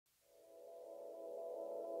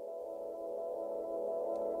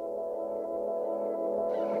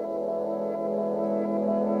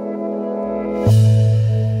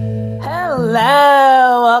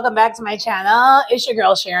Hello, welcome back to my channel. It's your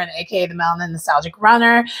girl Sharon, aka the Melanin Nostalgic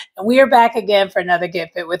Runner, and we are back again for another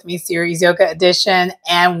Get Fit With Me series, Yoga Edition,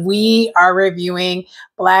 and we are reviewing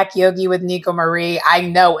Black Yogi with Nico Marie. I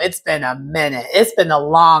know it's been a minute. It's been a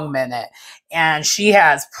long minute, and she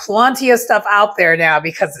has plenty of stuff out there now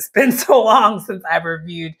because it's been so long since I've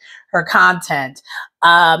reviewed her content.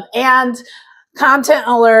 And content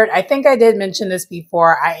alert, I think I did mention this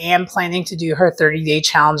before. I am planning to do her 30-day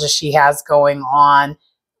challenge that she has going on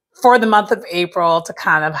for the month of April to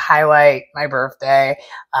kind of highlight my birthday,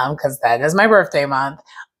 because that is my birthday month.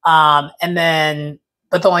 But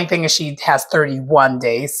the only thing is she has 31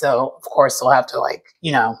 days. So of course we'll have to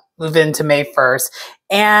move into May 1st.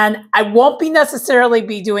 And I won't be necessarily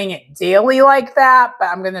be doing it daily like that, but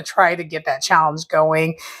I'm going to try to get that challenge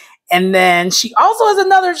going. And then she also has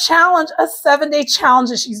another challenge, a 7-day challenge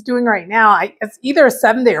that she's doing right now. It's either a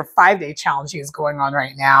 7-day or 5-day challenge she is going on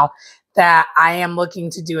right now that I am looking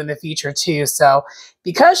to do in the future too. So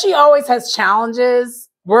because she always has challenges,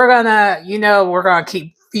 we're gonna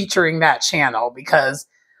keep featuring that channel, because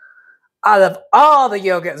out of all the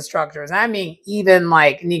yoga instructors, I mean, even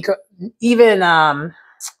like Nico, even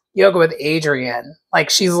Yoga with Adrienne, like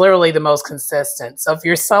she's literally the most consistent. So if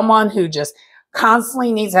you're someone who just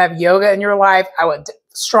constantly needs to have yoga in your life, I would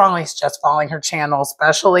strongly suggest following her channel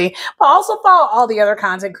especially, but also follow all the other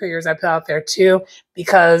content creators I put out there too,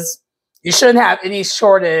 because you shouldn't have any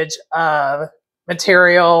shortage of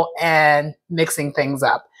material and mixing things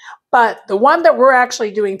up. But the one that we're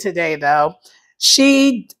actually doing today, though,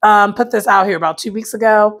 she put this out here about 2 weeks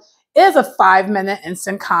ago, is a 5-minute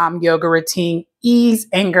instant calm yoga routine, ease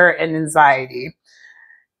anger and anxiety.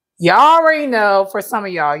 Y'all already know, for some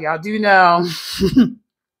of y'all do know,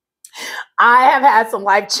 I have had some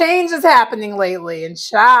life changes happening lately, and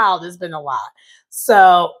child, has been a lot.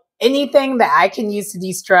 So anything that I can use to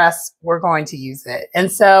de-stress, we're going to use it.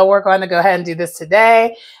 And so we're going to go ahead and do this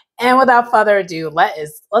today. And without further ado,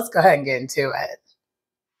 let's go ahead and get into it.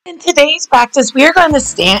 In today's practice, we are going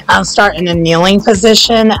to start in a kneeling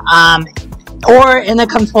position, or in a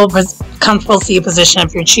comfortable seated position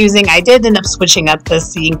if you're choosing. I did end up switching up the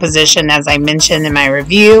seating position as I mentioned in my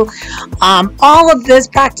review. All of this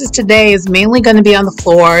practice today is mainly going to be on the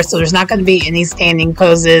floor, so there's not going to be any standing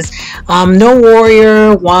poses. No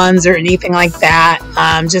warrior ones or anything like that.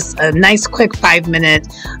 Just a nice quick 5-minute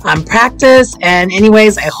practice. And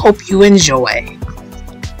anyways, I hope you enjoy.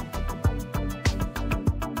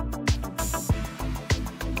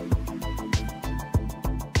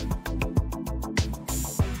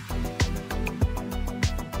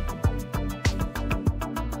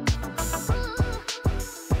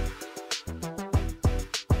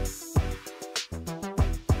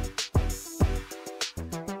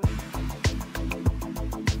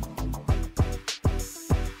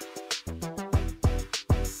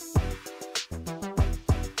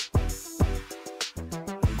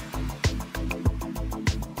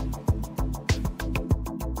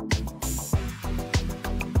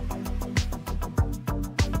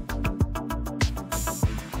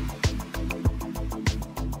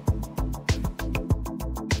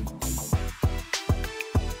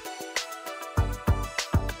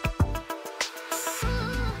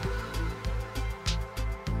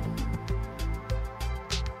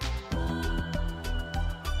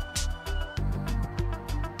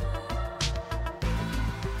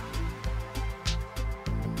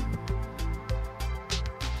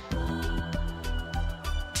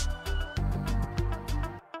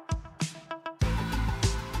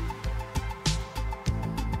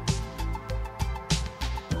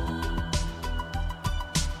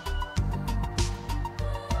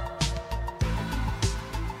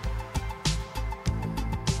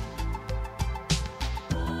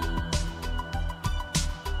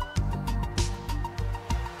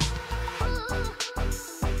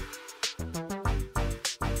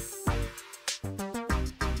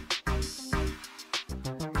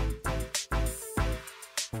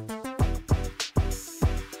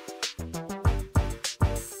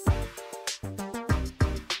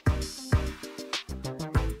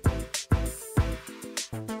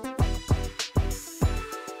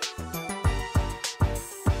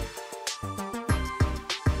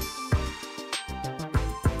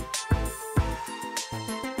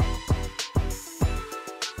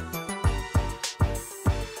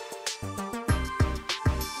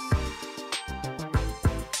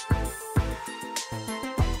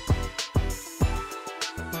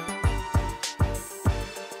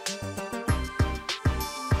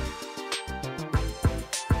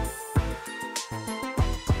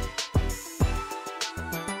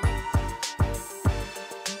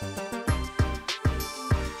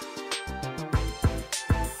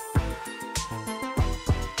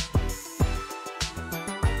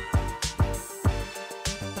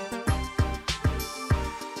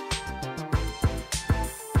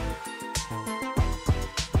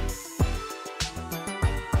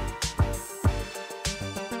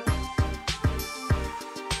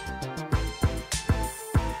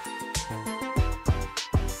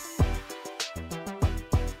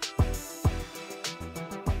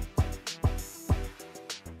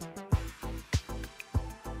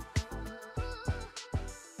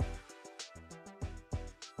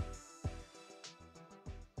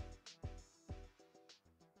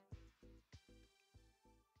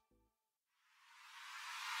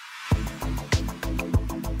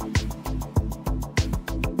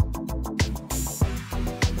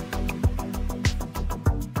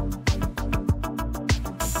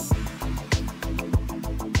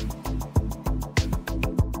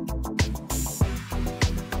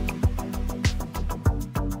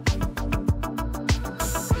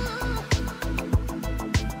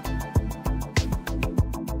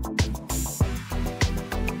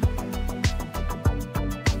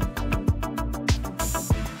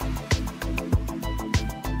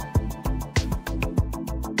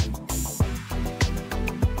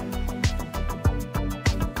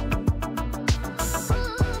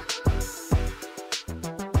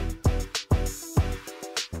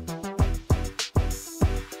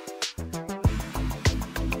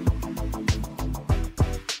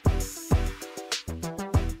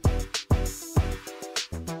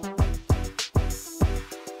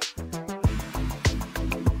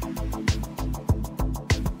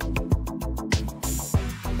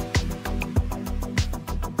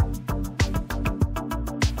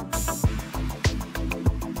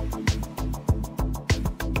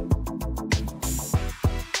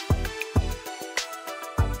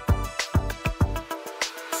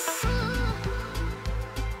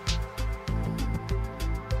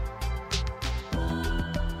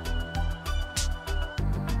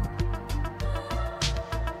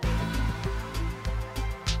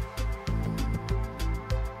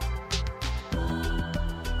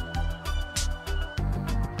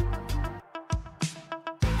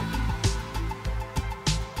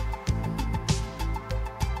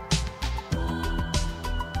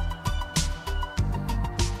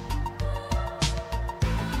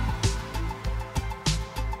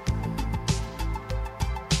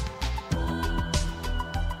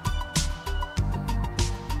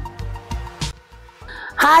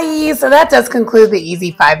 Hi, so that does conclude the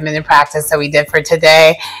easy 5-minute practice that we did for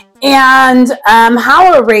today. And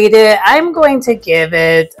how I rate it, I'm going to give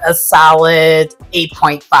it a solid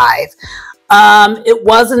 8.5. It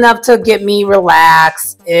was enough to get me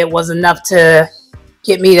relaxed. It was enough to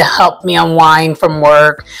get me to help me unwind from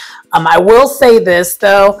work. I will say this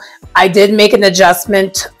though, I did make an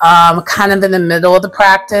adjustment kind of in the middle of the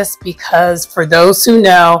practice, because for those who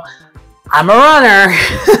know, I'm a runner.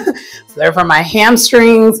 So therefore my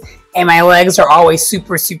hamstrings and my legs are always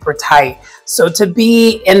super, super tight. So to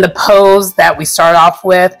be in the pose that we start off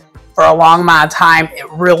with for a long amount of time, it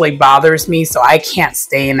really bothers me. So I can't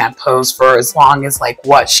stay in that pose for as long as like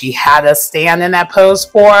what she had us stand in that pose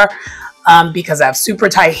for, because I have super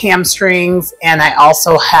tight hamstrings, and I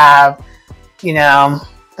also have, you know,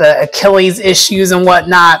 the Achilles issues and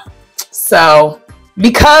whatnot. So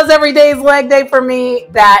because every day is leg day for me,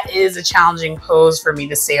 that is a challenging pose for me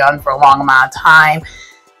to stay on for a long amount of time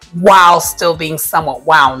while still being somewhat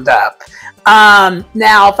wound up.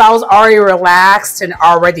 Now, if I was already relaxed and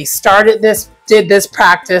already did this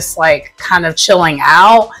practice like kind of chilling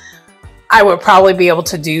out, I would probably be able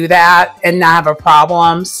to do that and not have a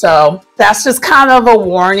problem. So that's just kind of a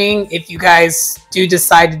warning if you guys do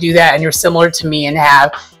decide to do that and you're similar to me and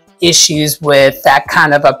have issues with that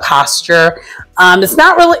kind of a posture. It's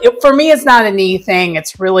not really, for me, it's not a knee thing.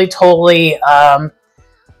 It's really totally,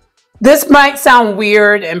 this might sound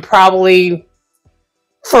weird and probably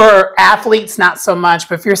for athletes, not so much,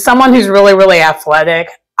 but if you're someone who's really, really athletic,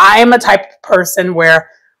 I am a type of person where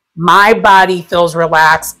my body feels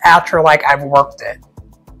relaxed after like I've worked it.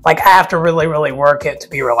 Like I have to really, really work it to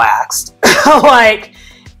be relaxed. Like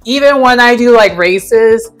even when I do like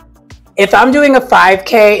races, if I'm doing a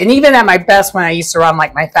 5K, and even at my best when I used to run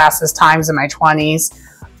like my fastest times in my 20s,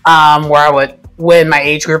 where I would win my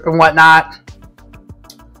age group and whatnot,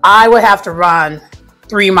 I would have to run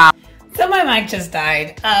 3 miles. So my mic just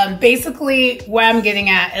died. Basically what I'm getting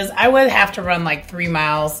at is I would have to run like 3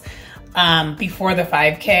 miles before the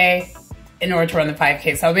 5K in order to run the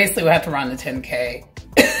 5K. So I basically would have to run the 10K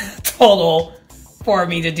total for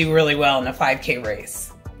me to do really well in a 5K race.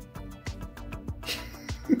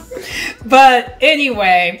 But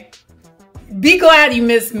anyway, be glad you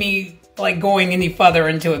missed me like going any further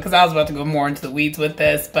into it, because I was about to go more into the weeds with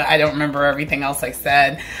this, but I don't remember everything else I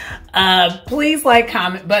said. Please like,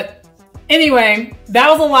 comment. But anyway, that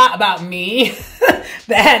was a lot about me that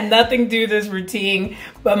had nothing to do with this routine.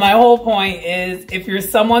 But my whole point is, if you're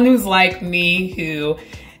someone who's like me, who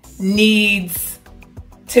needs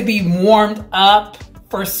to be warmed up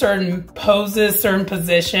for certain poses, certain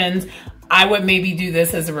positions, I would maybe do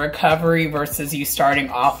this as a recovery versus you starting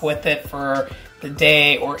off with it for the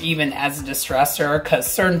day or even as a distressor, because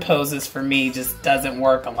certain poses for me just doesn't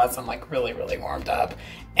work unless I'm like really, really warmed up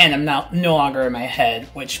and I'm no longer in my head,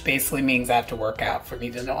 which basically means I have to work out for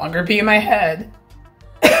me to no longer be in my head.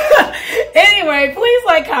 Anyway, please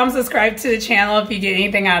like, comment, subscribe to the channel if you get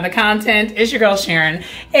anything out of the content. It's your girl Sharon,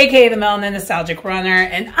 aka the Melanin Nostalgic Runner,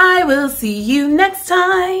 and I will see you next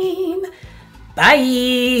time. Bye.